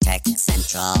Tech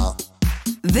Central.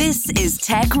 This is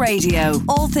Tech Radio.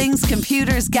 All things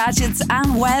computers, gadgets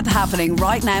and web happening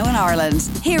right now in Ireland.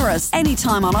 Hear us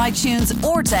anytime on iTunes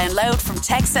or download from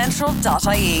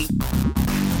techcentral.ie.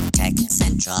 Tech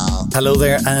Central. Hello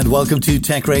there and welcome to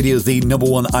Tech Radio, the number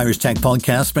one Irish tech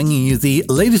podcast, bringing you the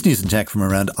latest news in tech from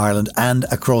around Ireland and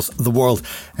across the world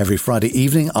every Friday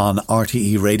evening on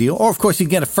RTE Radio. Or of course you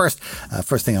can get it first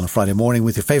thing on a Friday morning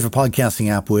with your favourite podcasting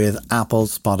app with Apple,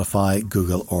 Spotify,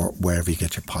 Google or wherever you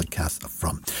get your podcasts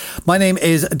from. My name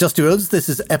is Dusty Rhodes. This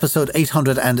is episode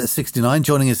 869.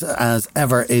 Joining us as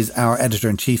ever is our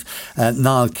editor-in-chief,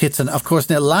 Niall Kitson. Of course,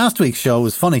 now last week's show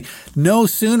was funny. No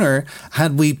sooner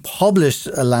had we published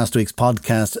last week's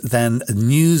podcast, then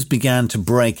news began to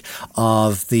break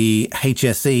of the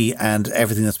HSE and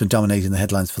everything that's been dominating the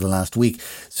headlines for the last week.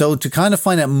 So to kind of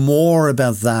find out more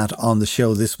about that on the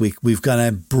show this week, we've got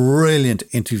a brilliant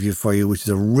interview for you, which is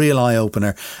a real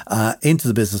eye-opener into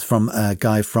the business from a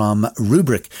guy from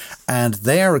Rubrik. And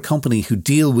they are a company who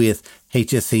deal with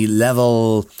HSE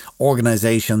level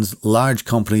organizations, large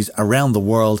companies around the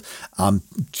world. I'm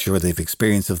sure they've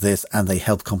experience of this and they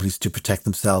help companies to protect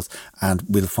themselves. And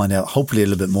we'll find out hopefully a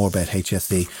little bit more about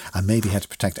HSE and maybe how to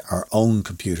protect our own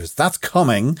computers. That's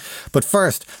coming. But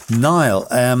first, Niall,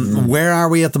 where are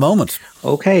we at the moment?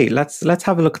 Okay, let's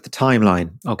have a look at the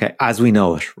timeline. Okay, as we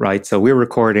know it, right? So we're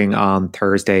recording on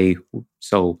Thursday.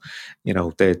 So, you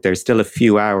know, there's still a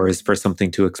few hours for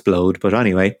something to explode. But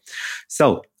anyway,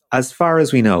 so as far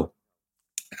as we know,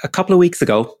 a couple of weeks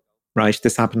ago, right,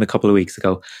 this happened a couple of weeks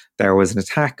ago, there was an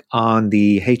attack on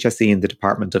the HSE in the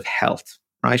Department of Health,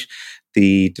 right?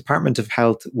 The Department of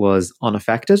Health was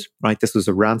unaffected, right? This was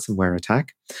a ransomware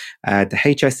attack. The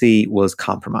HSE was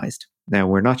compromised. Now,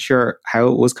 we're not sure how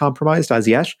it was compromised as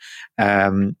yet.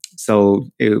 So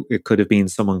it could have been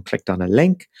someone clicked on a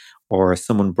link or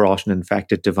someone brought an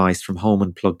infected device from home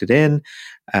and plugged it in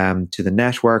to the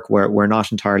network. We're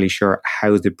not entirely sure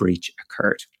how the breach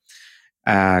occurred.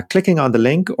 Clicking on the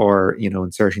link or, you know,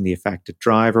 inserting the affected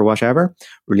drive or whatever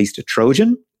released a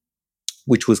Trojan,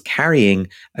 which was carrying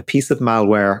a piece of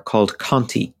malware called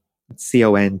Conti,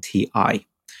 C-O-N-T-I,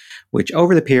 which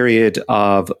over the period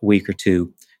of a week or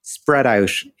two spread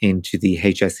out into the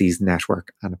HSE's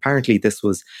network. And apparently this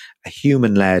was a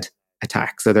human-led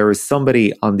attack. So there was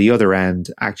somebody on the other end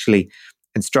actually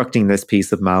instructing this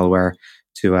piece of malware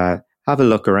to have a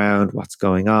look around, what's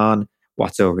going on,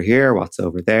 what's over here, what's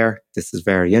over there. This is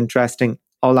very interesting,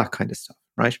 all that kind of stuff,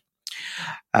 right?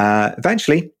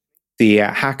 Eventually, the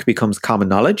hack becomes common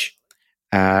knowledge.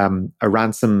 A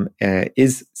ransom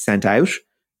is sent out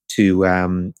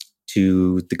to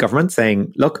the government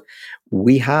saying, look,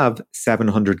 we have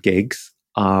 700 gigs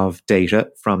of data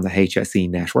from the HSE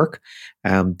network.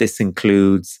 This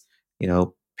includes, you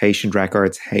know, patient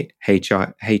records,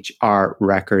 HR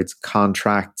records,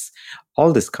 contracts,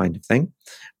 all this kind of thing.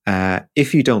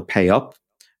 If you don't pay up,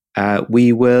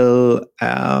 we will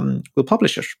we'll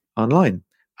publish it online.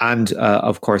 And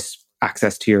of course,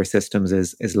 access to your systems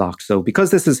is locked. So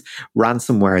because this is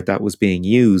ransomware that was being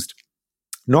used,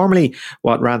 normally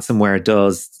what ransomware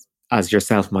does,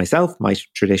 as myself might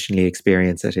traditionally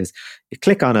experience it, is you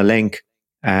click on a link,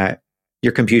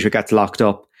 your computer gets locked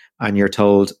up and you're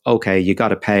told, okay, you got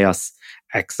to pay us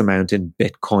X amount in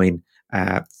Bitcoin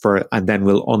and then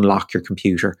we'll unlock your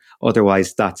computer.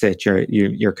 Otherwise, that's it.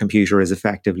 Your computer is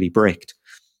effectively bricked,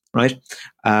 right?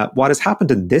 What has happened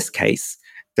in this case,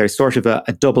 there's sort of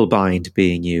a double bind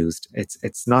being used.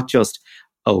 It's not just,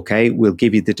 okay, we'll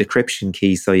give you the decryption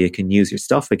key so you can use your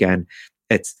stuff again.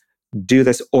 It's do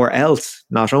this or else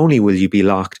not only will you be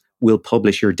locked, we'll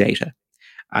publish your data.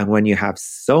 And when you have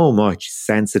so much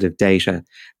sensitive data,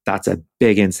 that's a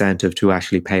big incentive to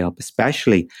actually pay up,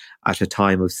 especially at a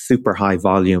time of super high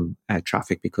volume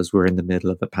traffic because we're in the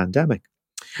middle of a pandemic.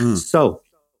 So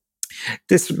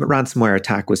this ransomware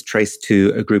attack was traced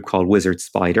to a group called Wizard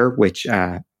Spider, which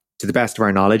to the best of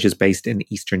our knowledge is based in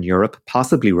Eastern Europe,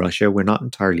 possibly Russia. We're not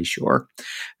entirely sure.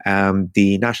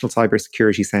 The National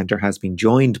Cybersecurity Centre has been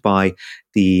joined by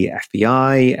the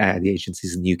FBI, the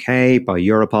agencies in the UK, by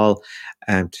Europol,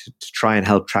 to try and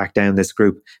help track down this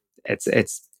group.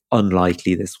 It's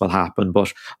unlikely this will happen,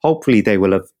 but hopefully they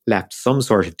will have left some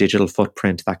sort of digital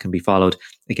footprint that can be followed.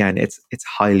 Again, it's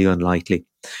highly unlikely.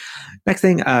 Next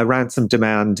thing, ransom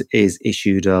demand is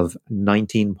issued of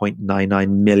 19.99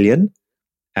 million.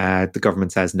 The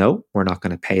government says, no, we're not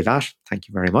going to pay that. Thank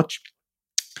you very much.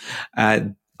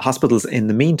 Hospitals, in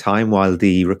the meantime, while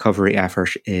the recovery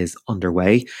effort is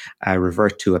underway,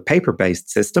 revert to a paper-based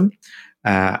system.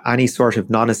 Any sort of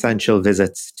non-essential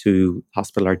visits to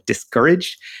hospital are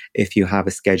discouraged. If you have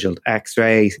a scheduled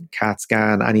X-ray, CAT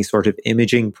scan, any sort of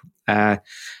imaging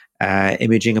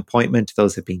imaging appointment.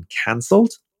 Those have been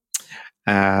cancelled.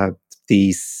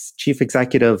 The chief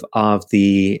executive of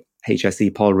the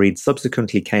HSE, Paul Reid,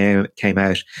 subsequently came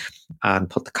out and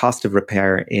put the cost of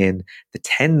repair in the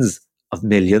tens of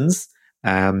millions.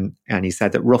 And he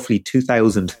said that roughly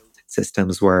 2,000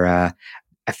 systems were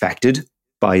affected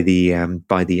by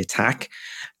the attack.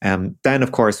 Then,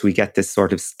 of course, we get this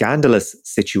sort of scandalous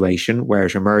situation where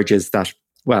it emerges that,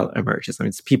 I mean,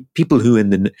 it's people who are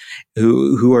in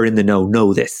the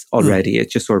know this already. It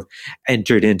just sort of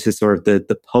entered into sort of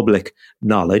the public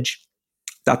knowledge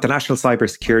that the National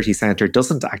Cybersecurity Centre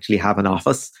doesn't actually have an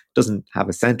office, doesn't have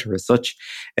a centre as such.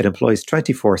 It employs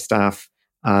 24 staff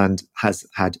and has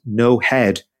had no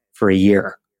head for a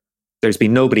year. There's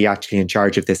been nobody actually in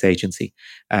charge of this agency,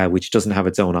 which doesn't have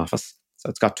its own office. So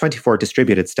it's got 24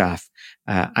 distributed staff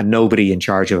and nobody in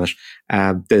charge of it.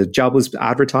 The job was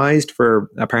advertised for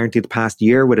apparently the past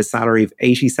year with a salary of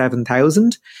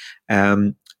 87,000.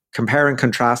 Compare and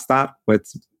contrast that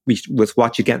with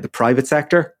what you get in the private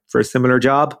sector for a similar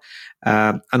job.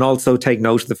 And also take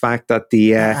note of the fact that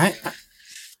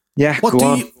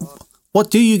What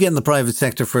do you get in the private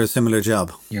sector for a similar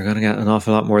job? You're going to get an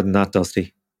awful lot more than that,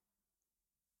 Dusty.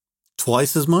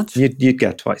 Twice as much? You'd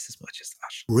get twice as much as that.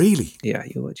 Really? Yeah,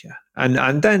 you would, yeah.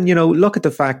 And then, look at the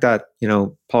fact that,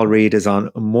 Paul Reid is on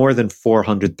more than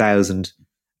 400,000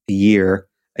 a year,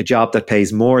 a job that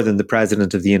pays more than the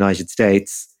President of the United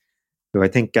States, who I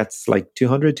think gets like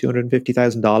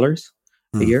 $250,000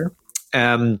 a year.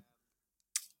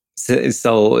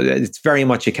 So it's very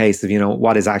much a case of,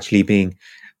 what is actually being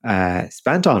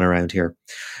spent on around here.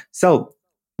 So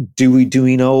how do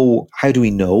we know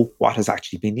what has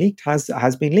actually been leaked?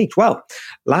 Has been leaked? Well,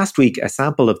 last week, a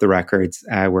sample of the records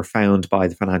were found by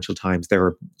the Financial Times. They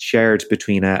were shared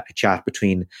between a chat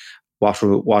between what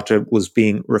was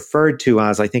being referred to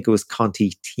as, I think it was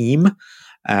Conti Team,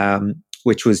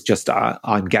 which was just,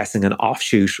 I'm guessing, an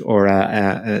offshoot or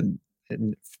a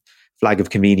flag of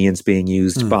convenience being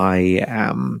used by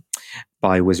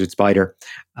Wizard Spider.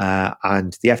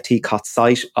 And the FT caught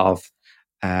sight of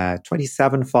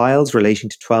 27 files relating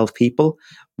to 12 people,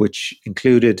 which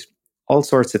included all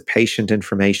sorts of patient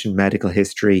information, medical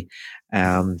history,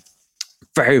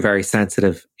 very, very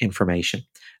sensitive information.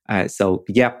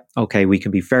 We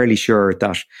can be fairly sure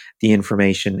that the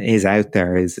information is out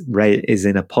there, is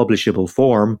in a publishable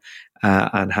form,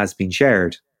 and has been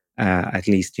shared, at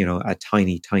least, a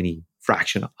tiny, tiny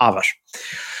fraction of it.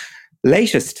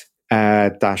 Latest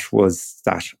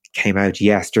that came out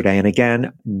yesterday, and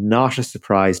again, not a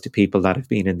surprise to people that have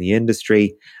been in the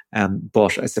industry,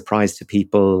 but a surprise to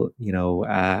people,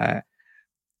 the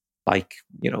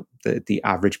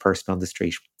average person on the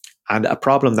street. And a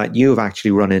problem that you've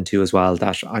actually run into as well,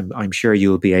 that I'm sure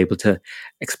you'll be able to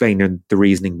explain the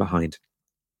reasoning behind.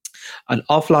 An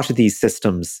awful lot of these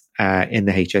systems in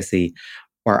the HSE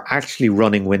are actually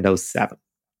running Windows 7,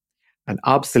 an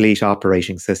obsolete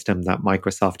operating system that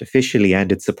Microsoft officially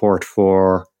ended support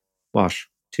for,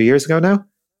 2 years ago now?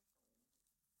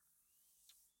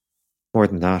 More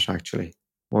than that, actually.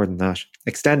 More than that.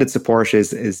 Extended support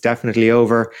is definitely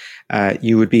over.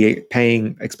 You would be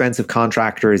paying expensive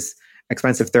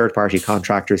third-party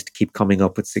contractors to keep coming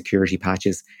up with security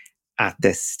patches at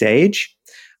this stage.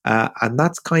 And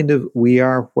that's kind of, we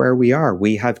are where we are.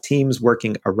 We have teams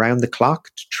working around the clock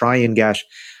to try and get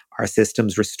our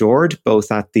systems restored,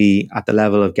 both at the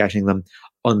level of getting them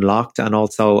unlocked and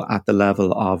also at the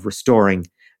level of restoring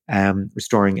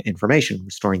information,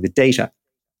 restoring the data.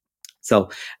 So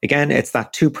again, it's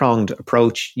that two-pronged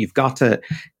approach. You've got to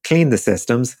clean the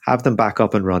systems, have them back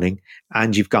up and running,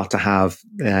 and you've got to have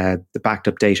the backed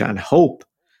up data and hope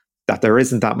that there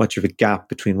isn't that much of a gap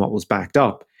between what was backed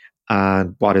up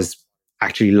and what is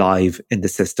actually live in the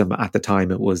system at the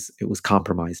time it was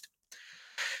compromised.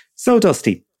 So,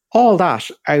 Dusty, all that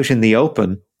out in the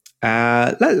open.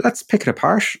 Let's pick it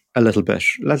apart a little bit.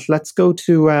 Let's go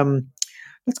to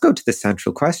the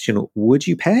central question: would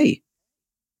you pay?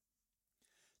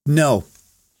 No,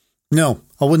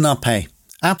 I would not pay.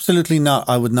 Absolutely not.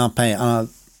 I would not pay.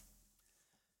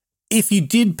 If you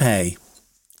did pay,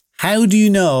 how do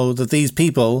you know that these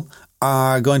people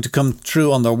are going to come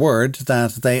true on their word,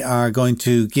 that they are going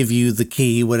to give you the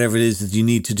key, whatever it is that you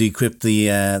need to decrypt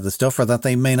the stuff, or that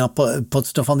they may not put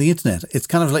stuff on the internet? It's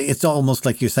kind of like, it's almost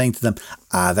like you're saying to them,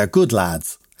 they're good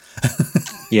lads.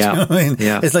 Yeah. You know what I mean?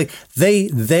 Yeah. It's like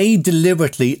they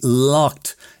deliberately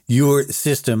locked your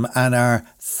system and are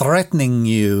threatening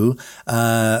you.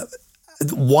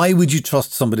 Why would you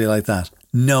trust somebody like that?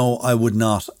 No, I would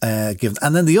not give.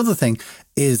 And then the other thing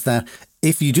is that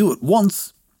if you do it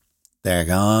once, they're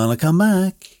going to come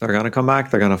back. They're going to come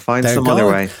back. They're going to find some other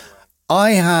way.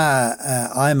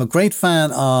 I'm a great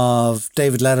fan of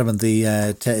David Letterman,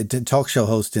 the talk show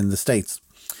host in the States.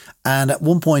 And at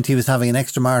one point he was having an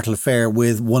extramarital affair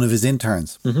with one of his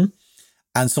interns. Mm-hmm.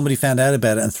 And somebody found out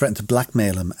about it and threatened to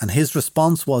blackmail him. And his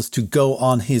response was to go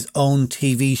on his own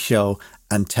TV show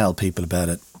and tell people about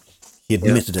it. He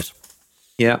admitted it.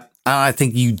 Yeah. And I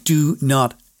think you do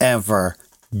not ever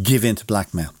give in to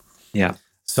blackmail. Yeah.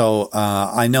 So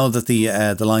I know that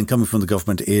the line coming from the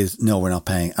government is, no, we're not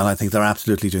paying. And I think they're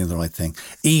absolutely doing the right thing.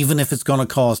 Even if it's going to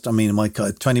cost, I mean, it might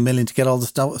cost 20 million to get all the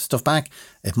stuff back.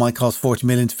 It might cost 40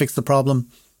 million to fix the problem.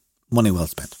 Money well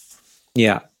spent.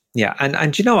 Yeah. Yeah.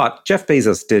 And you know what? Jeff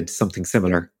Bezos did something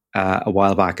similar a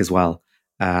while back as well.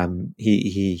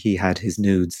 He had his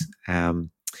nudes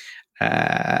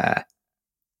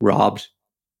robbed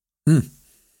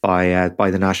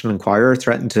by the National Enquirer,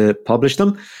 threatened to publish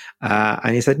them.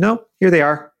 And he said, no, here they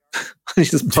are. He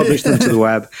just published them to the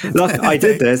web. Look, I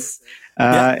did this.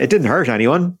 It didn't hurt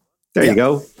anyone. There you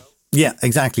go. Yeah,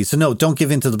 exactly. So no, don't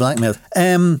give in to the blackmail.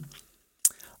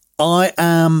 I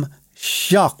am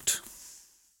shocked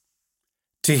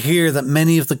to hear that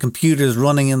many of the computers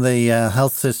running in the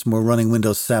health system were running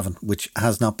Windows 7, which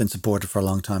has not been supported for a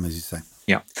long time, as you say.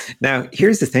 Yeah. Now,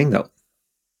 here's the thing, though.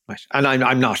 Right. And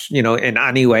I'm not, in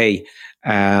any way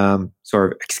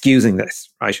sort of excusing this,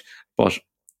 right? But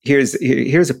here's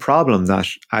a problem that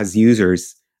as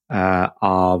users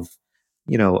of,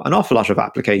 an awful lot of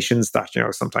applications that,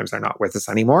 sometimes they're not with us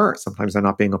anymore. Sometimes they're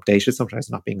not being updated. Sometimes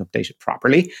not being updated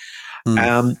properly.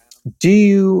 Do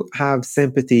you have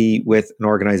sympathy with an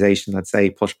organization that,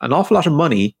 say, put an awful lot of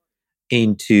money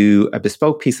into a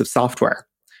bespoke piece of software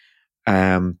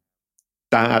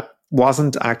that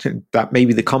wasn't actually, that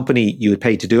maybe the company you had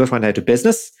paid to do it went out of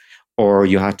business, or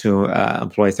you had to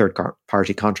employ a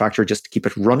third-party contractor just to keep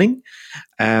it running,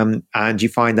 and you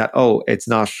find that, it's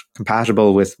not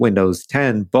compatible with Windows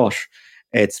 10, but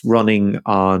it's running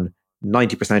on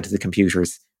 90% of the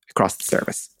computers across the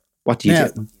service? What do you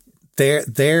do?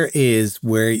 There is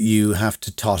where you have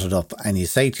to tot it up and you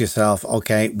say to yourself,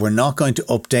 okay, we're not going to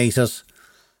update it.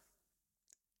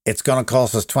 It's going to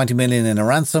cost us 20 million in a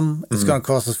ransom. It's going to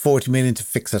cost us 40 million to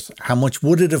fix it. How much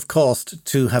would it have cost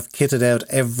to have kitted out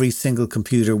every single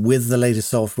computer with the latest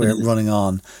software running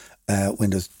on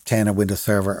Windows 10 or Windows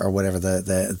Server or whatever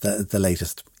the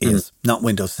latest is? Not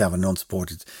Windows 7,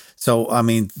 unsupported. So, I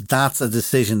mean, that's a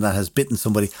decision that has bitten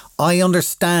somebody. I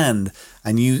understand,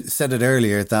 and you said it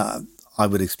earlier, that I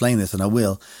would explain this, and I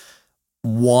will,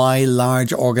 why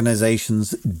large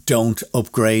organizations don't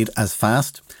upgrade as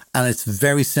fast. And it's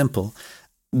very simple.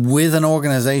 With an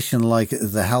organization like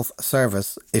the Health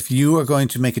Service, if you are going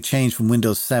to make a change from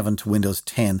Windows 7 to Windows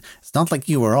 10, it's not like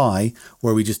you or I,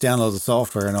 where we just download the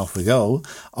software and off we go.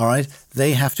 All right.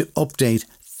 They have to update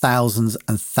thousands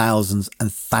and thousands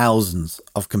and thousands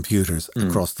of computers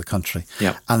across the country.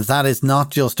 Yeah. And that is not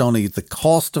just only the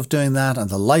cost of doing that and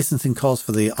the licensing cost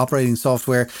for the operating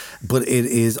software, but it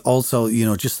is also,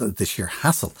 just the sheer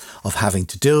hassle of having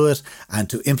to do it and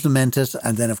to implement it.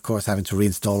 And then, of course, having to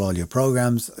reinstall all your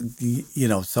programs,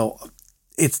 so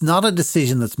it's not a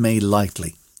decision that's made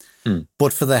lightly.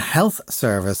 But for the Health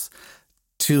Service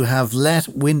to have let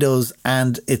Windows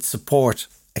and its support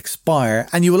expire,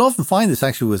 and you will often find this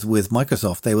actually with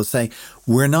Microsoft, they will say,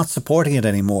 we're not supporting it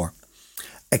anymore,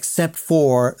 except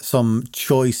for some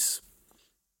choice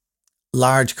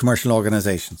large commercial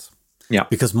organizations. Yeah.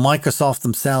 Because Microsoft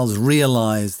themselves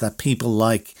realize that people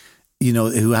like,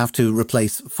 who have to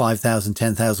replace 5,000,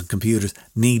 10,000 computers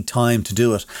need time to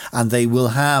do it. And they will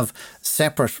have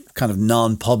separate kind of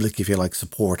non-public, if you like,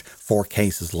 support for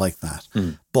cases like that.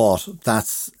 But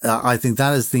I think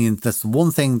that's the one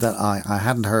thing that I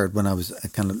hadn't heard when I was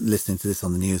kind of listening to this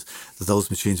on the news, that those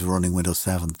machines were running Windows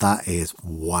 7. That is,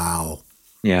 wow.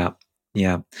 Yeah.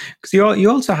 Yeah. Because you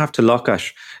also have to look at,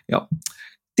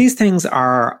 these things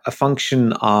are a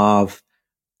function of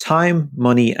time,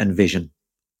 money, and vision.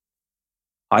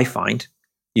 I find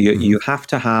you have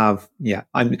to have,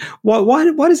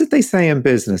 what is it they say in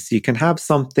business? You can have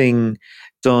something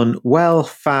done well,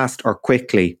 fast, or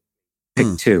quickly.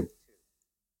 Pick two.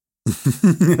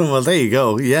 Well, there you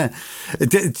go. Yeah.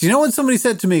 Do you know what somebody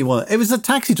said to me? Well, it was a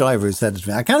taxi driver who said it to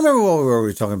me. I can't remember what we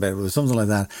were talking about. It was something like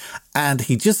that. And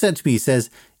he just said to me, he says,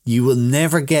 you will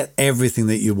never get everything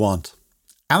that you want.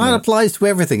 And that applies to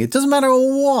everything. It doesn't matter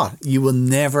what. You will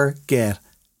never get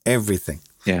everything.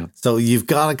 Yeah. So you've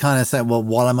got to kind of say, well,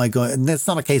 what am I going? And it's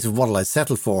not a case of what will I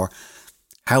settle for?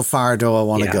 How far do I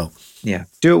want to go? Yeah.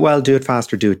 Do it well, do it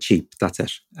faster, do it cheap. That's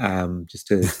it. Just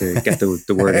to get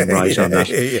the wording right on that.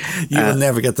 You will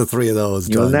never get the three of those.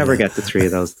 You will never get the three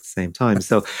of those at the same time.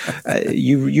 So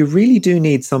you really do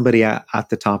need somebody at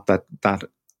the top that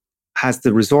has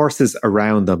the resources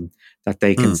around them that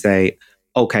they can say,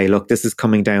 okay, look, this is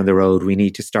coming down the road. We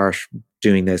need to start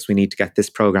doing this. We need to get this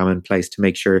program in place to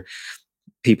make sure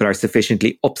people are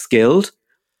sufficiently upskilled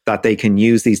that they can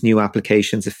use these new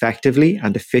applications effectively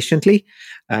and efficiently,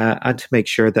 and to make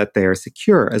sure that they are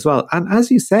secure as well. And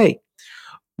as you say,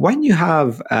 when you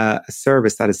have a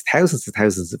service that is thousands and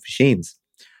thousands of machines,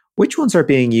 which ones are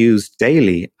being used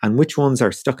daily and which ones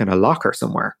are stuck in a locker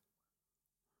somewhere?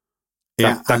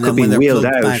 Yeah, that could be wheeled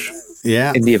out back,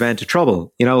 in the event of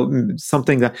trouble. You know,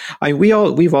 something that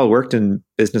we've all worked in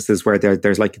businesses where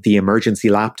there's like the emergency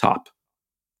laptop.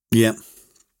 Yeah,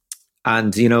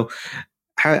 and you know.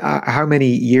 How many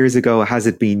years ago has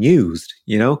it been used?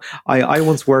 You know, I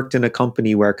once worked in a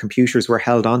company where computers were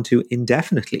held onto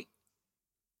indefinitely.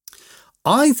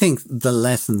 I think the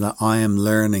lesson that I am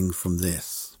learning from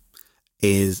this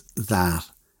is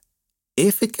that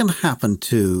if it can happen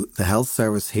to the health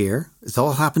service here, it's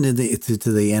all happened to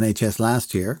the NHS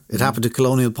last year. It happened to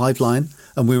Colonial Pipeline,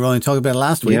 and we were only talking about it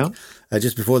last week,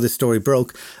 just before this story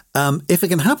broke. If it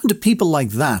can happen to people like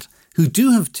that, who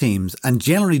do have teams and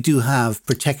generally do have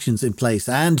protections in place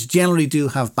and generally do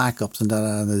have backups, and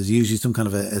there's usually some kind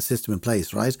of a system in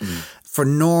place, right? For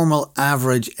normal,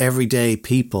 average, everyday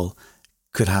people,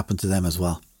 could happen to them as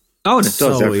well. Oh, and it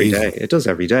does every day. It does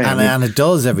every day. And it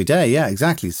does every day. Yeah,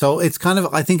 exactly. So it's kind of,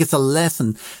 I think it's a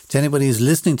lesson to anybody who's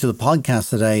listening to the podcast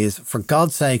today is, for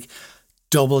God's sake,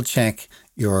 double check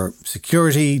your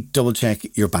security, double check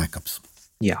your backups.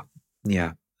 Yeah.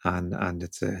 Yeah. And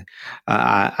it's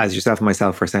as yourself and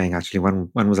myself were saying, actually, when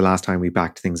was the last time we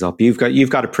backed things up? You've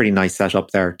got a pretty nice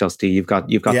setup there, Dusty. You've got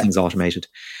things automated.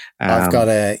 I've got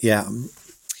I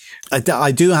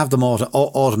do have them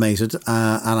automated, and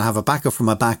I have a backup for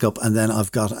my backup, and then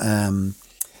I've got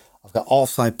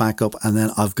offsite backup, and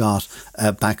then I've got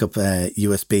a backup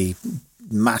USB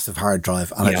massive hard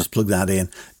drive, and I just plug that in,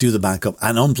 do the backup,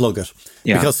 and unplug it.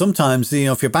 Because sometimes, you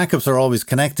know, if your backups are always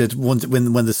connected, when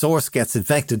the source gets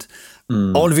infected,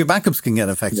 all of your backups can get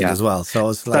infected as well.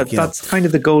 So it's like that's kind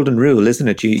of the golden rule, isn't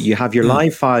it? You have your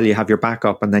live file, you have your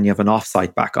backup, and then you have an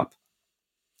offsite backup.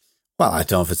 Well, I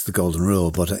don't know if it's the golden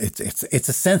rule, but it's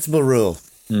a sensible rule.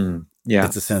 Yeah,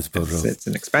 it's a sensible rule. It's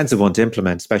an expensive one to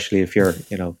implement, especially if you're,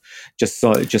 you know, just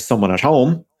someone at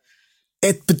home.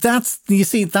 But that's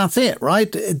it,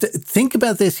 right? Think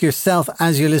about this yourself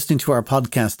as you're listening to our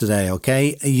podcast today,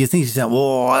 okay? You think to yourself,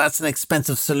 oh, that's an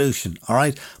expensive solution, all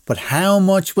right? But how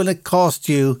much will it cost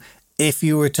you if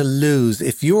you were to lose,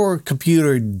 if your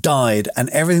computer died and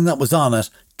everything that was on it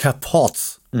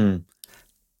kapots?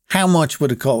 How much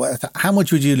would it cost? How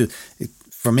much would you lose?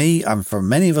 For me, and for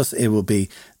many of us, it will be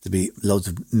there'll be loads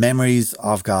of memories.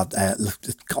 I've got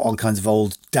all kinds of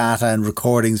old data and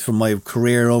recordings from my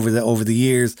career over the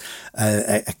years,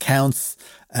 accounts,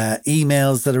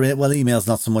 emails that are in. Well, emails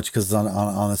not so much because it's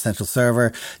on a central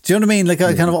server. Do you know what I mean? Like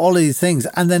kind of all of these things,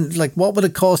 and then like what would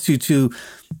it cost you to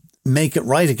make it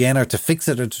right again, or to fix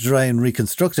it, or to try and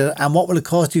reconstruct it, and what will it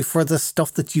cost you for the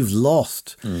stuff that you've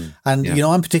lost? And you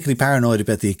know, I'm particularly paranoid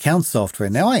about the account software.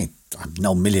 Now, I'm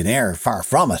no millionaire, far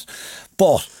from it,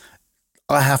 but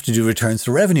I have to do returns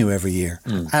to revenue every year.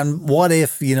 And what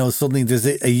if, you know, suddenly there's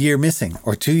a year missing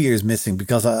or 2 years missing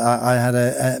because I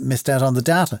had missed out on the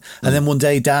data. And then one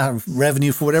day data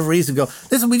revenue, for whatever reason, go,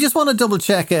 listen, we just want to double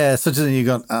check such and you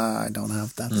go, I don't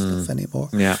have that stuff anymore.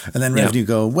 And then revenue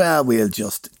go, well, we'll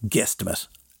just guesstimate.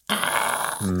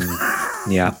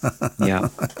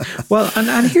 Well,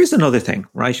 and here's another thing,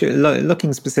 right?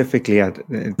 Looking specifically at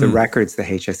the records the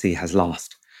HSE has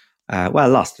lost.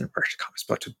 Lost in inverted commas,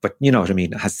 but you know what I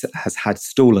mean, has had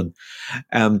stolen.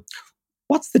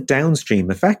 What's the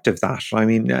downstream effect of that? I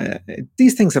mean,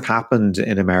 these things have happened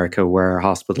in America where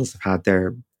hospitals have had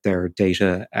their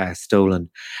data stolen.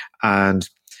 And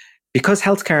because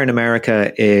healthcare in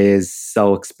America is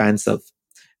so expensive,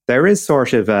 there is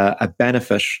sort of a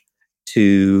benefit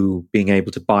to being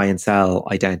able to buy and sell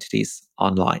identities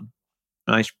online,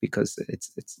 right? Because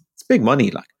it's big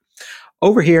money. Like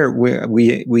over here,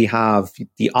 we have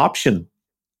the option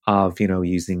of, you know,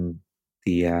 using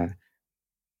the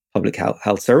public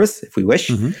health service if we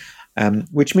wish,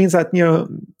 which means that, you know,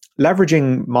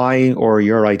 leveraging my or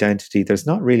your identity, there's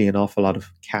not really an awful lot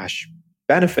of cash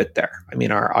benefit there. I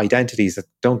mean, our identities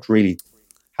don't really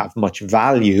have much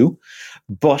value.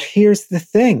 But here's the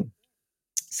thing.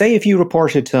 Say if you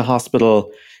reported to a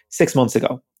hospital 6 months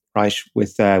ago, right,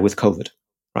 with COVID,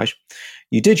 right?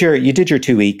 you did your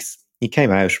 2 weeks, you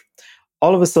came out.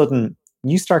 All of a sudden,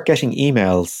 you start getting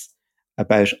emails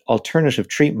about alternative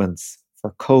treatments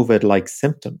for COVID-like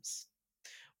symptoms.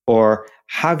 Or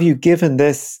have you given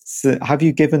this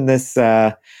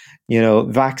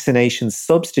vaccination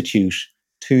substitute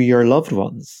to your loved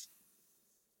ones?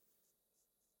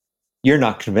 You're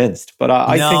not convinced, but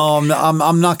I think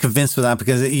I'm not convinced with that,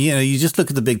 because you just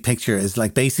look at the big picture. Is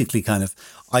like basically kind of.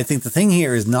 I think the thing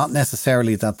here is not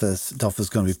necessarily that the stuff is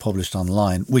going to be published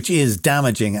online, which is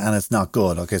damaging and it's not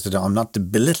good. Okay, so I'm not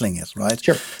belittling it, right?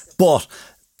 Sure. But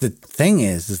the thing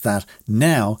is that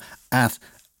now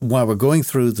while we're going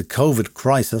through the COVID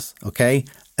crisis, okay,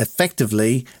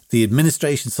 effectively the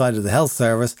administration side of the health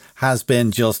service has been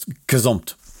just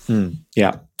gazumped.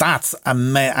 Yeah. That's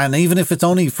and even if it's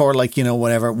only for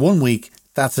 1 week,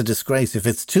 that's a disgrace. If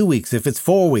it's 2 weeks, if it's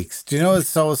 4 weeks,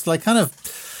 so it's like kind of,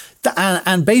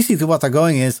 and basically what they're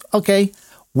going is, okay,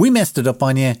 we messed it up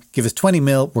on you, give us 20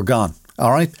 mil, we're gone.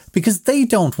 All right. Because they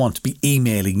don't want to be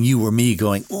emailing you or me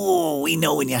going, oh, we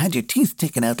know when you had your teeth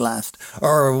taken out last,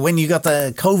 or when you got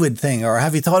the COVID thing, or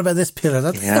have you thought about this pill or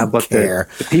that? Yeah, but the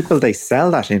people they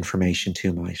sell that information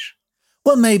to might.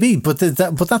 Well, maybe, but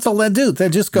that's all they do. They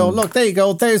just go, look, there you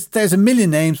go. There's a million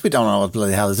names. We don't know what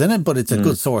bloody hell is in it, but it's a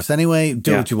good source anyway.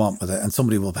 Do what you want with it, and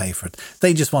somebody will pay for it.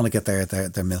 They just want to get their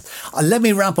mill. Let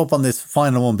me wrap up on this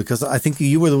final one, because I think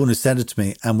you were the one who said it to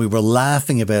me, and we were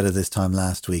laughing about it this time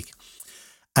last week.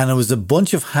 And it was a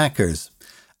bunch of hackers,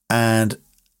 and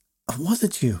was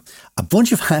it you? A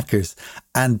bunch of hackers,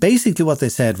 and basically what they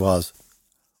said was,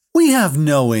 we have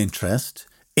no interest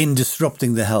in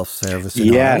disrupting the health service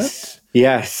in Ireland.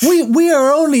 Yes. We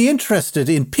are only interested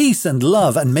in peace and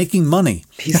love and making money.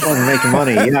 Peace, love, and making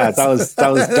money. Yeah, that was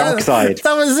dark side.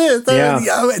 That was it.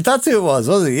 That's who it was,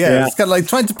 wasn't it? Yeah. It's kind of like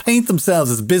trying to paint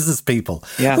themselves as business people.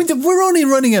 Yeah. We're only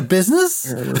running a business.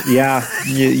 Yeah.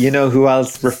 You know who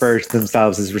else refers to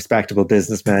themselves as respectable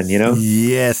businessmen, you know?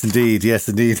 Yes, indeed. Yes,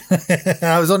 indeed.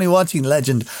 I was only watching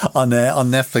Legend on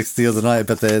Netflix the other night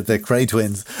about the Cray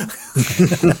twins.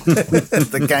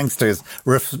 The gangsters.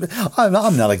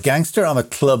 I'm not a gangster. I'm a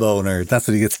club owner. That's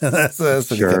what he gets. That's what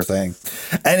he kept saying.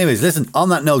 Anyways, listen. On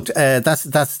that note,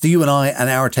 that's you and I and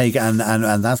our take, and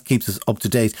that keeps us up to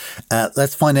date.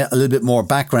 Let's find out a little bit more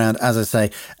background, as I say,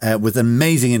 with an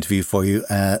amazing interview for you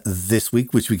this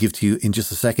week, which we give to you in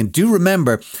just a second. Do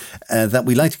remember that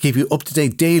we like to keep you up to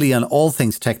date daily on all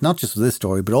things tech, not just with this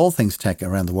story, but all things tech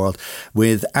around the world,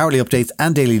 with hourly updates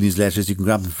and daily newsletters. You can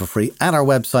grab them for free at our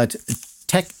website,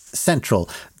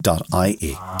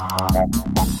 techcentral.ie.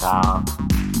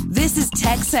 This is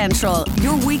Tech Central,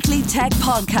 your weekly tech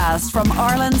podcast from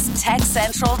Ireland's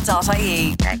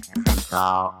techcentral.ie.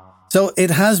 So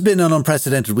it has been an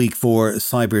unprecedented week for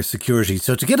cybersecurity.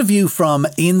 So to get a view from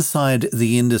inside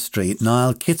the industry,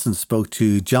 Niall Kitson spoke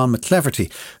to John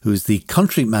McCleverty, who's the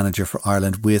country manager for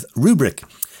Ireland with Rubrik.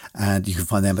 And you can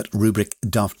find them at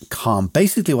Rubrik.com.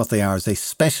 Basically what they are is a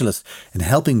specialist in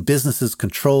helping businesses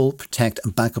control, protect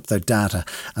and back up their data.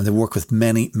 And they work with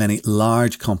many, many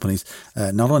large companies,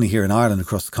 not only here in Ireland,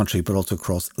 across the country, but also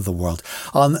across the world.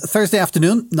 On Thursday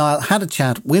afternoon, Niall had a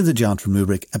chat with John from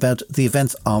Rubrik about the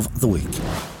events of the week.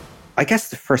 I guess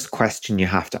the first question you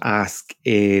have to ask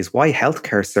is why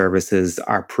healthcare services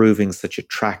are proving such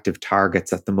attractive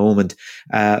targets at the moment.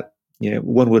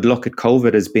 One would look at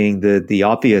COVID as being the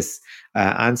obvious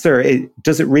answer.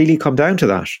 Does it really come down to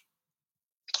that?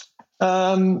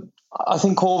 I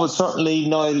think COVID certainly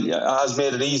now has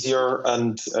made it easier,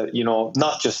 and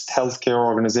not just healthcare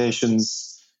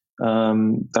organisations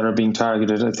that are being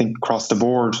targeted. I think across the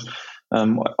board,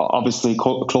 obviously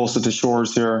closer to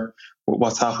shores here,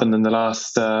 what's happened in the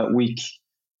last week,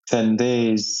 10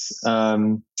 days.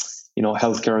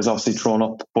 Healthcare is obviously thrown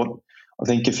up, but I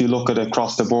think if you look at it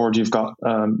across the board, you've got,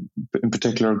 in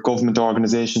particular, government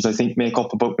organisations, I think, make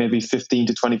up about maybe 15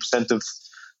 to 20% of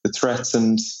the threats,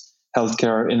 and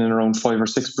healthcare in and around 5 or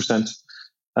 6%.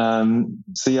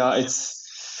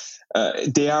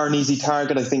 They are an easy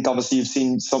target. I think, obviously, you've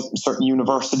seen certain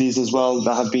universities as well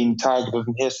that have been targeted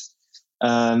and hit.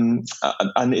 And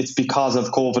it's because of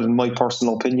COVID, in my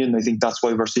personal opinion. I think that's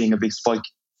why we're seeing a big spike.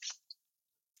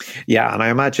 Yeah, and I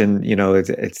imagine,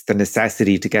 it's the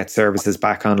necessity to get services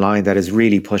back online that is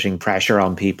really putting pressure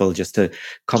on people just to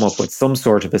come up with some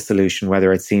sort of a solution,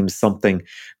 whether it seems something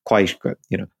quite,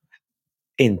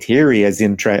 in theory,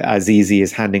 as easy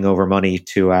as handing over money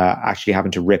to actually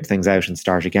having to rip things out and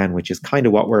start again, which is kind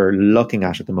of what we're looking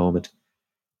at the moment.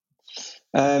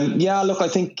 I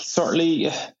think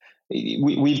certainly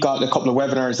we've got a couple of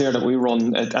webinars there that we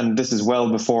run, and this is well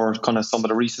before kind of some of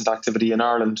the recent activity in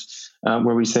Ireland,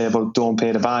 where we say about don't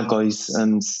pay the bad guys.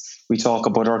 And we talk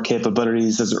about our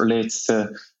capabilities as it relates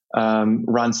to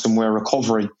ransomware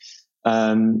recovery.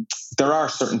 There are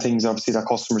certain things, obviously, that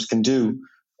customers can do.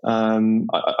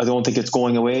 I don't think it's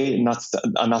going away, and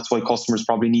that's why customers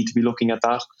probably need to be looking at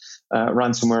that.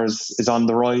 Ransomware is on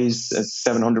the rise. It's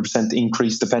 700%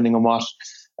 increase, depending on what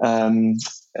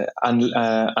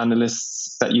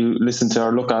analysts that you listen to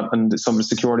or look at, and some of the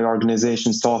security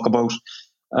organizations talk about.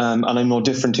 And I'm no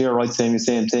different here, right? Saying the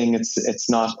same thing. It's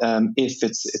not if,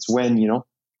 it's when, you know.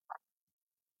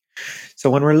 So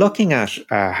when we're looking at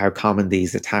how common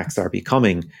these attacks are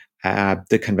becoming,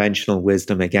 the conventional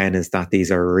wisdom again is that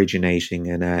these are originating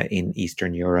in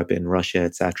Eastern Europe, in Russia,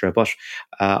 etc. But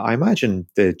I imagine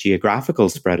the geographical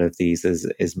spread of these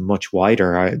is much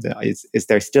wider. Is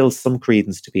there still some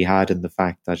credence to be had in the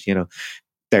fact that, you know,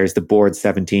 there's the bored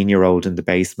 17-year-old in the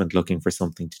basement looking for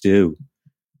something to do?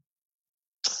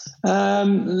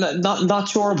 Not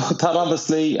sure about that,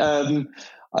 obviously.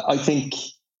 I think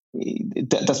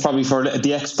that's probably for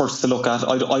the experts to look at.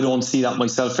 I don't see that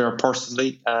myself here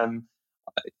personally.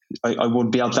 I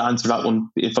wouldn't be able to answer that one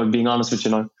if I'm being honest with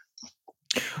you now.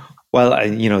 Well,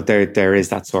 you know, there is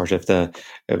that sort of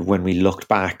when we looked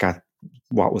back at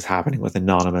what was happening with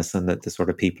Anonymous and the sort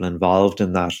of people involved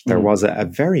in that, there was a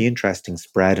very interesting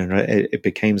spread, and it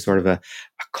became sort of a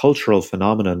cultural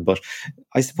phenomenon. But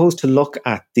I suppose to look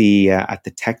at the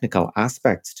technical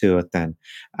aspects to it, then,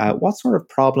 what sort of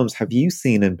problems have you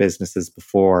seen in businesses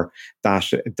before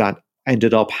that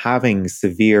ended up having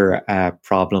severe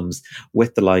problems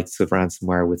with the likes of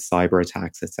ransomware, with cyber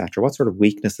attacks, etc.? What sort of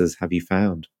weaknesses have you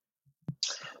found?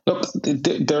 Look,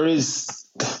 there is,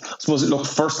 I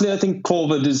suppose, firstly, I think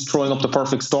COVID is throwing up the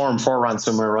perfect storm for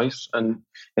ransomware, right? And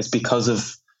it's because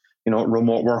of, you know,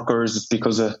 remote workers. It's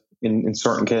because of, in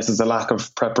certain cases, the lack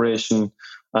of preparation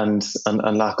and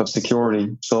lack of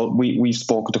security. So we've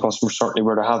spoken to customers, certainly,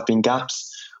 where there have been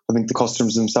gaps. I think the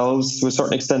customers themselves, to a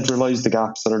certain extent, realise the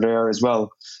gaps that are there as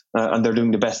well. And they're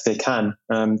doing the best they can.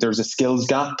 There's a skills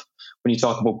gap when you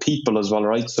talk about people as well,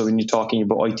 right? So when you're talking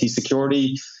about IT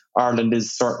security, Ireland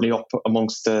is certainly up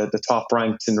amongst the top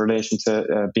ranks in relation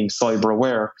to being cyber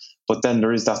aware. But then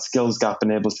there is that skills gap and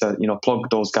able to, you know, plug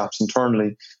those gaps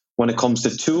internally. When it comes to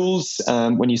tools,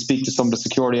 when you speak to some of the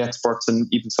security experts and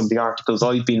even some of the articles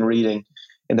I've been reading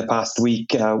in the past week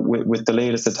with the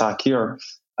latest attack here,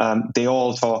 they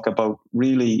all talk about,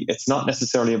 really, it's not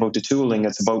necessarily about the tooling,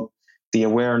 it's about the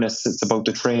awareness, it's about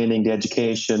the training, the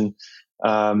education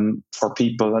for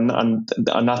people.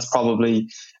 And that's probably,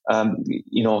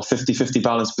 50-50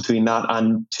 balance between that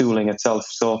and tooling itself.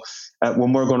 So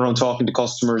when we're going around talking to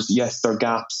customers, yes, there are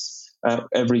gaps.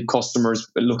 Every customer's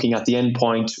looking at the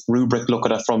endpoint. Rubrik look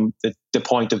at it from the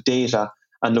point of data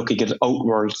and looking at it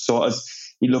outward. So as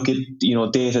you look at, you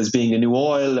know, data as being the new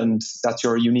oil, and that's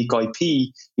your unique IP,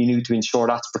 you need to ensure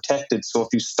that's protected. So if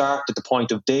you start at the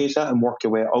point of data and work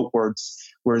your way outwards,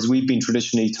 whereas we've been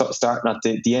traditionally starting at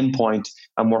the endpoint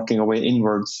and working our way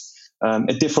inwards.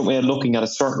 A different way of looking at it,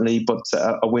 certainly, but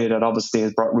a way that obviously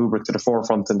has brought Rubrik to the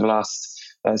forefront in the last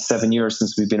 7 years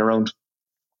since we've been around.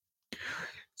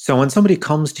 So when somebody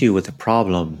comes to you with a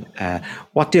problem,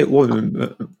 what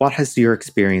has your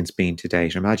experience been to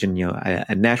date? Imagine, you know,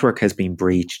 a network has been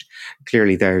breached.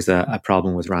 Clearly, there's a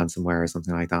problem with ransomware or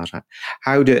something like that.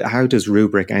 How does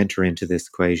Rubrik enter into this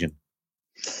equation?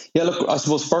 Yeah, look, I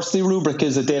suppose firstly, Rubrik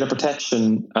is a data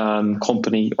protection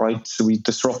company, right? So we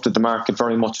disrupted the market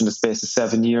very much in the space of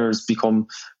 7 years, become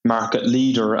market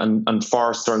leader, and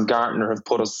Forrester and Gartner have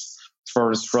put us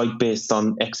first, right, based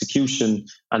on execution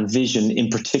and vision, in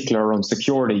particular around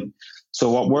security. So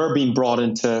what we're being brought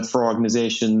into for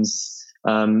organizations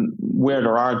where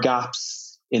there are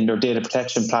gaps in their data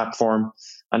protection platform.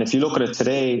 And if you look at it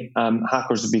today,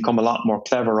 hackers have become a lot more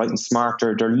clever, right, and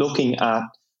smarter. They're looking at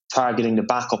targeting the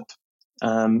backup.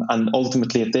 And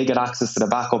ultimately, if they get access to the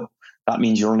backup, that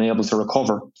means you're unable to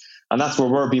recover. And that's where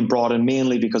we're being brought in,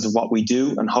 mainly because of what we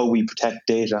do and how we protect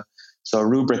data. So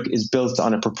Rubrik is built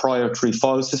on a proprietary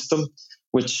file system,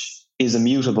 which is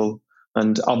immutable.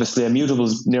 And obviously, immutable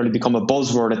has nearly become a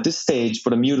buzzword at this stage,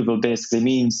 but immutable basically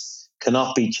means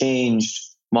cannot be changed,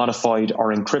 modified,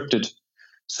 or encrypted.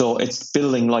 So it's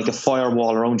building like a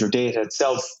firewall around your data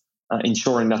itself,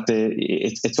 ensuring that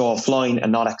it's offline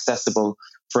and not accessible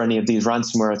for any of these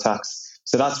ransomware attacks.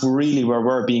 So that's really where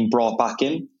we're being brought back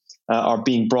in, or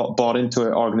being brought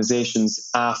into organizations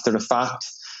after the fact.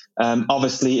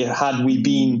 Obviously, had we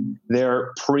been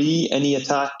there pre any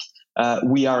attack,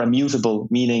 we are immutable,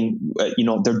 meaning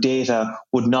their data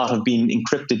would not have been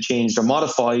encrypted, changed, or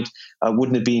modified,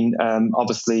 wouldn't have been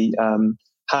obviously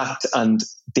hacked, and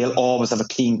they'll always have a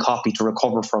clean copy to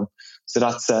recover from. So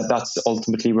that's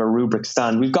ultimately where Rubrik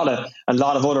stand. We've got a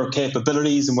lot of other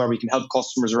capabilities and where we can help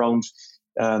customers around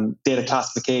data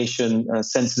classification,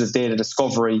 sensitive data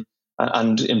discovery,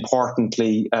 and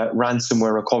importantly,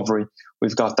 ransomware recovery.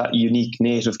 We've got that unique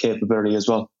native capability as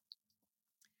well.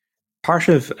 Part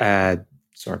of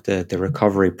sort of the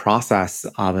recovery process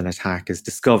of an attack is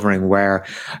discovering where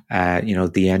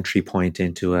the entry point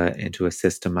into a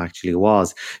system actually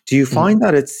was. Do you find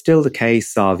that it's still the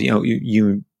case of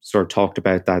you sort of talked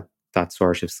about that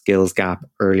sort of skills gap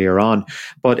earlier on,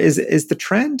 but is the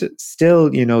trend still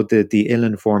the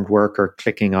ill-informed worker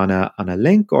clicking on a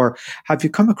link, or have you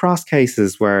come across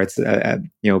cases where it's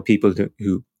people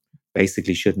who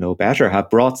basically should know better have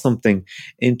brought something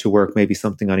into work, maybe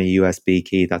something on a USB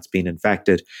key that's been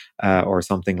infected or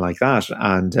something like that,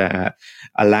 and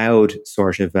allowed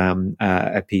sort of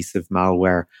a piece of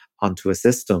malware onto a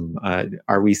system?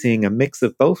 Are we seeing a mix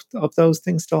of both of those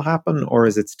things still happen, or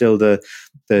is it still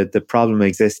the problem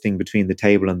existing between the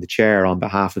table and the chair on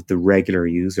behalf of the regular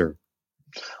user?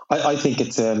 I think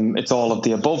it's all of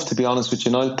the above, to be honest with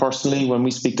you. Now, personally, when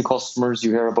we speak to customers,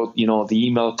 you hear about the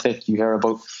email click, you hear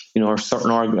about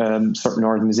certain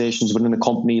organizations within a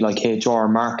company like HR,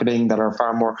 marketing, that are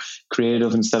far more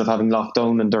creative instead of having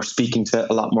lockdown, and they're speaking to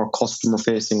a lot more customer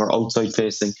facing or outside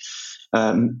facing.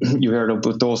 You heard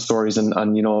about those stories and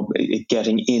it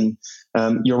getting in.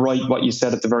 You're right, what you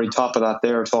said at the very top of that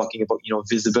there, talking about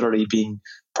visibility being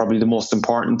probably the most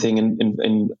important thing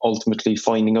in ultimately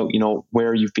finding out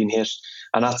where you've been hit,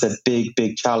 and that's a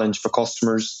big challenge for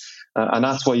customers, and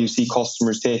that's why you see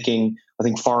customers taking, I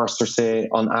think Forrester say,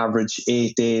 on average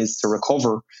 8 days to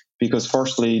recover, because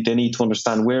firstly they need to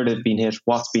understand where they've been hit,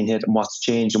 what's been hit, and what's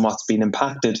changed and what's been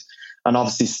impacted, and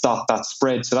obviously stop that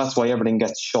spread. So that's why everything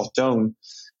gets shut down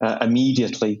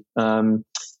immediately. And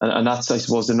that's, I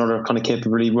suppose, another kind of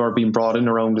capability we're being brought in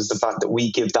around, is the fact that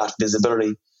we give that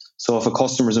visibility. So if a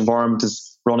customer's environment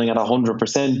is running at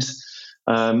 100%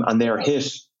 and they're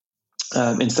hit,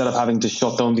 instead of having to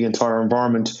shut down the entire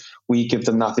environment, we give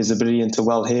them that visibility into,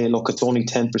 well, hey, look, it's only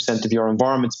 10% of your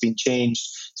environment's been changed.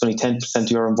 It's only 10%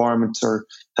 of your environment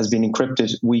has been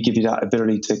encrypted. We give you that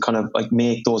ability to kind of like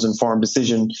make those informed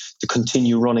decisions to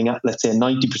continue running at, let's say,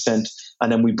 90%,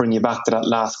 and then we bring you back to that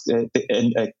last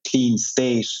a clean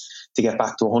state to get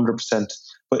back to 100%.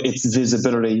 But it's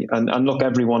visibility. And look,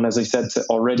 everyone, as I said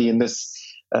already in this,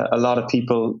 a lot of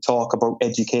people talk about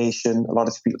education. A lot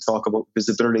of people talk about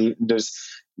visibility. There's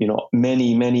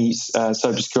many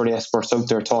cybersecurity experts out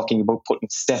there talking about putting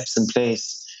steps in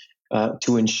place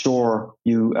to ensure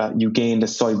you gain the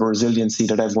cyber resiliency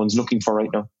that everyone's looking for right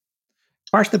now.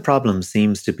 Part of the problem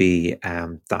seems to be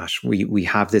that we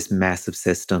have this mess of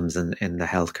systems in the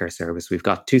healthcare service. We've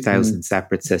got 2,000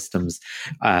 separate systems,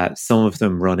 some of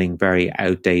them running very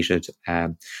outdated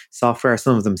software,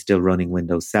 some of them still running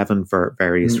Windows 7 for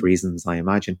various reasons, I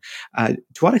imagine. To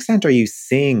what extent are you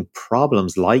seeing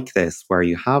problems like this, where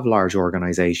you have large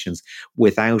organizations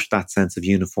without that sense of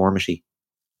uniformity?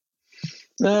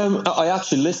 I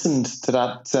actually listened to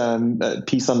that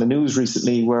piece on the news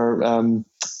recently where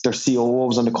their COO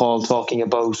was on the call talking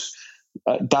about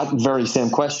that very same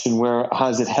question, where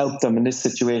has it helped them in this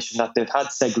situation that they've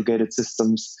had segregated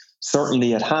systems?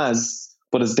 Certainly it has,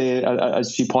 but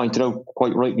as she pointed out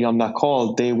quite rightly on that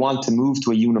call, they want to move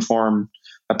to a uniform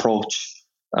approach.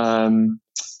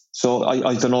 So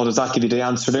I don't know, does that give you the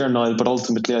answer there, Niall? But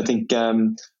ultimately I think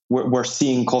we're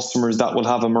seeing customers that will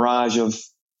have a mirage of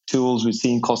tools. We've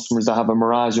seen customers that have a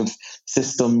mirage of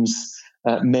systems,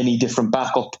 many different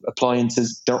backup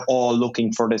appliances. They're all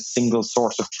looking for this single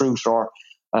source of truth, or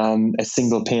a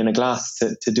single pane of glass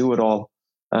to do it all.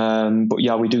 But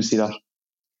yeah, we do see that.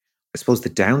 I suppose the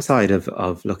downside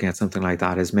of looking at something like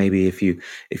that is maybe if you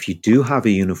do have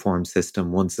a uniform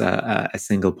system, once a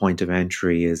single point of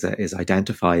entry is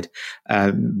identified,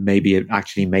 maybe it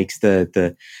actually makes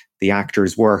the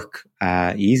actors' work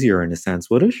easier in a sense,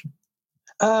 would it?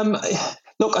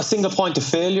 Look, a single point of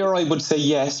failure, I would say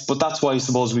yes, but that's why I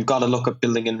suppose we've got to look at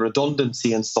building in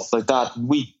redundancy and stuff like that.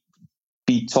 We'd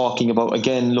be talking about,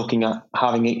 again, looking at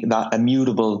having that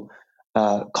immutable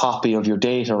copy of your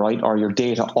data, right, or your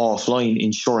data offline,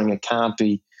 ensuring it can't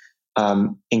be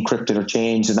encrypted or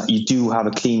changed, and that you do have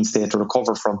a clean state to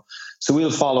recover from. So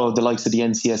we'll follow the likes of the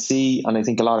NCSC, and I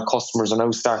think a lot of customers are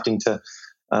now starting to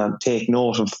take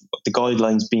note of the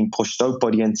guidelines being pushed out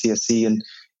by the NCSC, and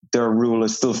their rule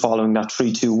is still following that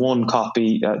 3-2-1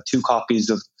 copy,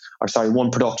 one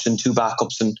production, 2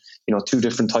 backups, and 2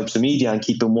 different types of media, and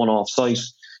keeping one off site.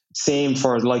 Same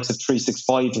for the likes of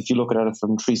 365. If you look at it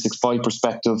from 365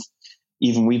 perspective,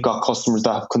 even we've got customers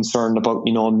that have concern about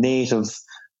native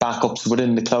backups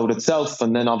within the cloud itself,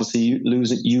 and then obviously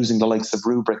using the likes of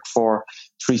Rubrik for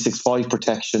 365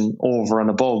 protection over and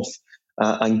above,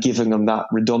 and giving them that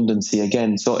redundancy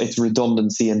again. So it's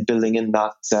redundancy and building in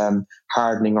that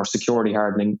hardening or security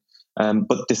hardening.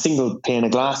 But the single pane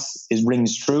of glass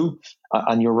rings true,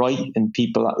 and you're right. And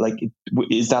people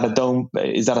is that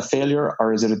a failure,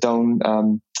 or is it a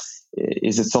down?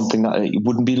 Is it something that it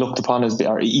wouldn't be looked upon as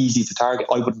easy to target?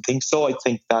 I wouldn't think so. I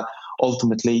think that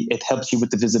ultimately it helps you with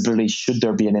the visibility should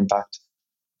there be an impact.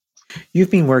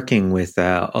 You've been working with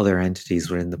other entities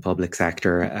within the public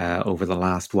sector over the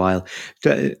last while.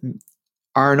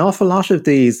 Are an awful lot of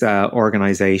these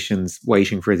organisations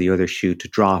waiting for the other shoe to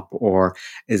drop, or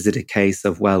is it a case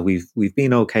of, well, we've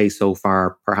been okay so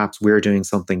far, perhaps we're doing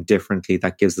something differently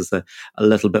that gives us a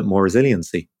little bit more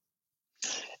resiliency?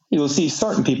 You'll see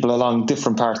certain people along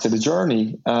different parts of the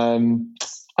journey.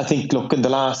 I think, look, in the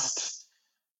last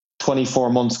 24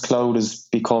 months, cloud has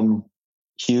become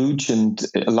huge, and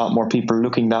a lot more people are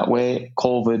looking that way.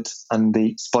 COVID and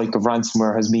the spike of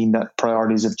ransomware has meant that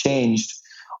priorities have changed.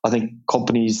 I think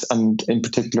companies, and in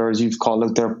particular, as you've called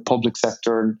out, their public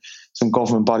sector and some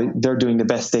government body, they're doing the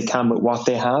best they can with what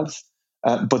they have.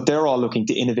 But they're all looking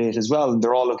to innovate as well, and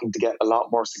they're all looking to get a lot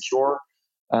more secure.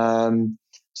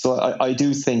 So I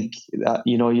do think that,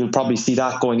 you'll probably see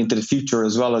that going into the future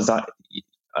as well as that.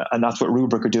 And that's what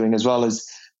Rubrik are doing, as well as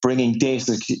bringing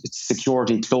data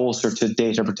security closer to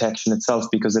data protection itself,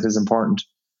 because it is important.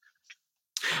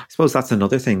 I suppose that's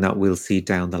another thing that we'll see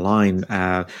down the line.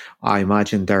 I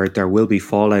imagine there will be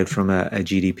fallout from a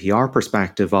GDPR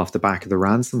perspective off the back of the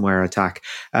ransomware attack.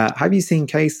 Have you seen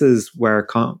cases where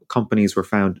companies were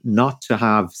found not to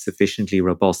have sufficiently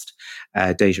robust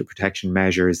data protection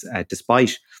measures,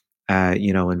 despite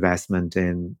investment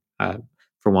in,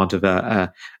 for want of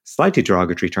a slightly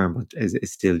derogatory term, but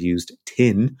is still used,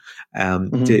 tin?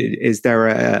 Is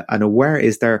there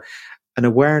an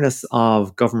awareness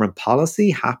of government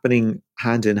policy happening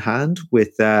hand in hand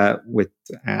with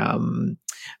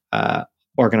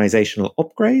organizational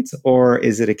upgrades, or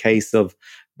is it a case of,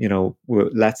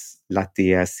 let's let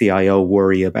the CIO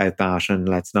worry about that, and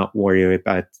let's not worry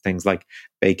about things like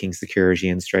baking security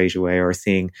in straight away, or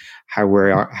seeing how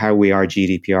we are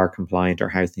GDPR compliant, or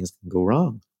how things can go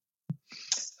wrong?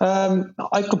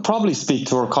 I could probably speak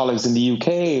to our colleagues in the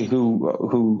UK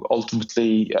who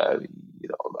ultimately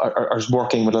are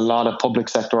working with a lot of public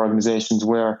sector organisations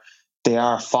where they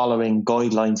are following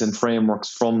guidelines and frameworks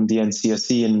from the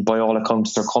NCSC, and by all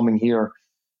accounts they're coming here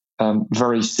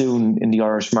very soon in the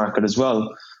Irish market as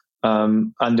well.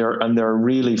 And they're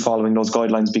really following those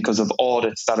guidelines because of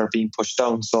audits that are being pushed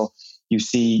down. So you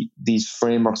see these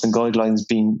frameworks and guidelines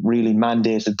being really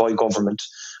mandated by government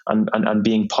and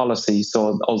being policy.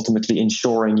 So ultimately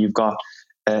ensuring you've got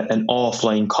an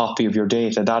offline copy of your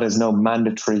data. That is now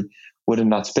mandatory within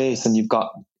that space. And you've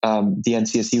got the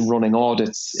NCSC running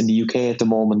audits in the UK at the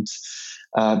moment,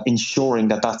 ensuring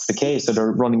that that's the case. So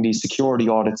they're running these security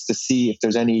audits to see if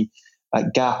there's any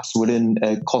gaps within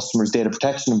a customer's data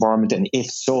protection environment, and if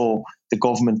so, the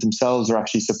government themselves are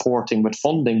actually supporting with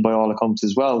funding by all accounts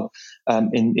as well,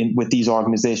 with these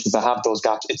organisations that have those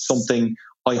gaps. It's something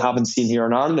I haven't seen here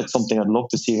in Ireland. It's something I'd love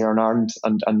to see here in Ireland,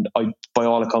 and by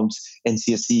all accounts,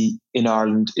 NCSC in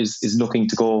Ireland is looking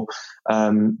to go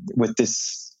with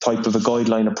this type of a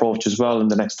guideline approach as well in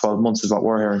the next 12 months, is what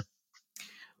we're hearing.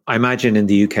 I imagine in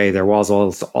the UK there was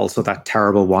also that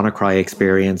terrible WannaCry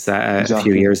experience a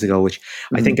few years ago, which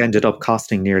I think ended up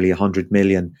costing nearly 100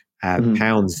 million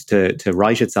pounds to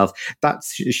right itself. That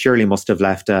surely must have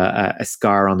left a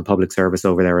scar on the public service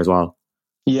over there as well.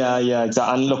 Yeah,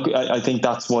 exactly. And look, I think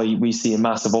that's why we see a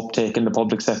massive uptake in the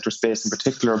public sector space in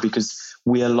particular, because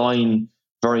we align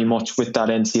very much with that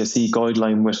NCSC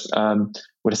guideline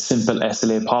with a simple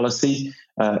SLA policy,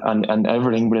 and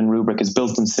everything within Rubrik is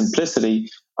built in simplicity.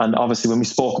 And obviously, when we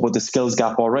spoke about the skills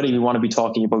gap already, we want to be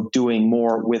talking about doing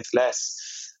more with less.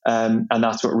 And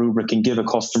that's what Rubrik can give a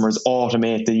customer, is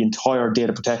automate the entire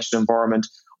data protection environment,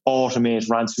 automate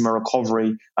ransomware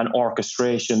recovery and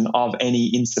orchestration of any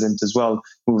incident as well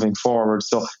moving forward.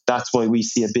 So that's why we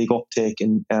see a big uptake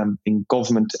in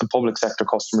government and public sector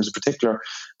customers in particular.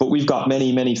 But we've got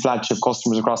many flagship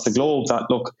customers across the globe that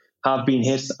have been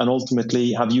hit and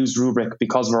ultimately have used Rubrik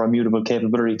because of our immutable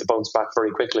capability to bounce back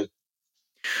very quickly.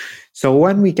 So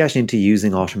when we get into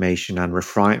using automation and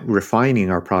refining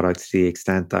our products to the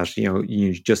extent that,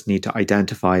 you just need to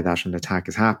identify that an attack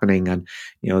is happening, and,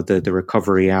 the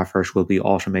recovery effort will be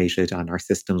automated and our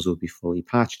systems will be fully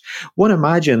patched. One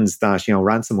imagines that,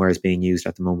 ransomware is being used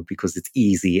at the moment because it's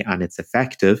easy and it's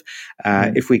effective.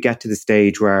 If we get to the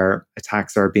stage where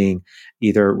attacks are being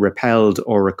either repelled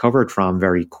or recovered from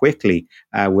very quickly,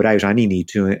 without any need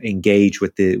to engage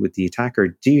with the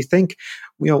attacker, do you think,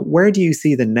 where do you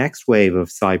see the next wave of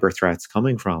cyber threats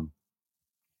coming from?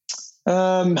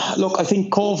 Look, I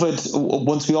think COVID,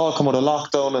 once we all come out of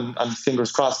lockdown and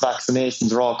fingers crossed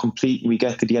vaccinations are all complete and we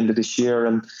get to the end of this year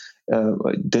and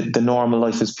the normal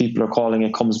life, as people are calling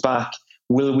it, comes back,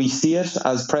 will we see it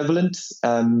as prevalent?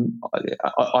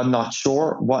 I'm not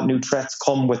sure what new threats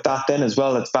come with that then as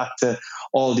well. It's back to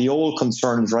all the old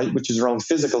concerns, right, which is around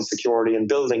physical security and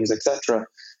buildings, etc.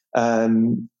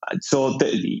 So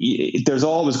there's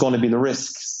always going to be the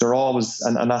risks. There always,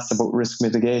 and that's about risk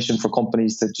mitigation for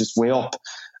companies to just weigh up.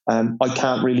 I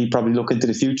can't really probably look into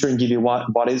the future and give you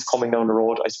what is coming down the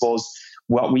road. I suppose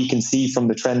what we can see from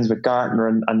the trends with Gartner,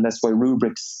 and that's why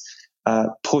Rubrik's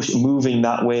moving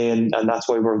that way, and that's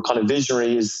why we're kind of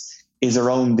visionary is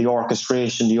around the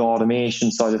orchestration, the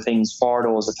automation side of things for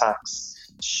those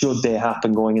attacks, should they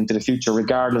happen going into the future,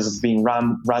 regardless of being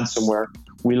ransomware.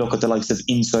 We look at the likes of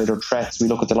insider threats. We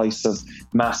look at the likes of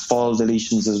mass file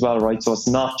deletions as well, right? So it's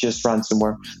not just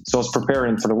ransomware. So it's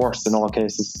preparing for the worst in all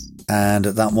cases. And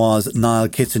that was Niall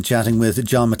Kitson chatting with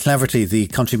John McCleverty, the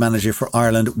country manager for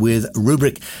Ireland with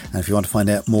Rubrik. And if you want to find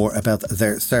out more about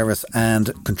their service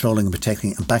and controlling and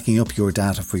protecting and backing up your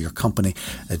data for your company,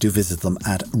 do visit them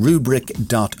at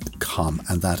rubrik.com,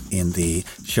 and that in the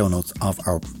show notes of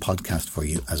our podcast for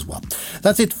you as well.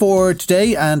 That's it for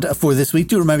today and for this week.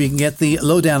 Do remember you can get the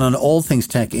lowdown on all things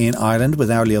tech in Ireland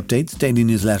with hourly updates, daily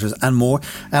newsletters and more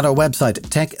at our website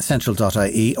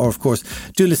techcentral.ie, or of course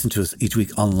do listen to us each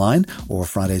week online or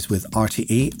Fridays with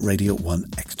RTE Radio 1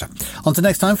 Extra. Until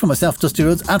next time, from myself, Dusty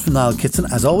Rhodes, and from Niall Kitson,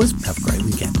 as always, have a great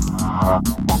weekend.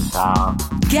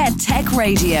 Get Tech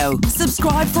Radio.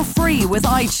 Subscribe for free with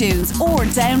iTunes or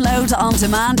download on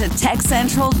demand at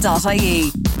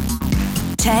techcentral.ie.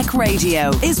 Tech Radio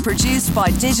is produced by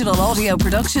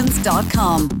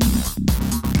digitalaudioproductions.com.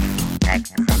 Tech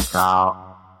Central.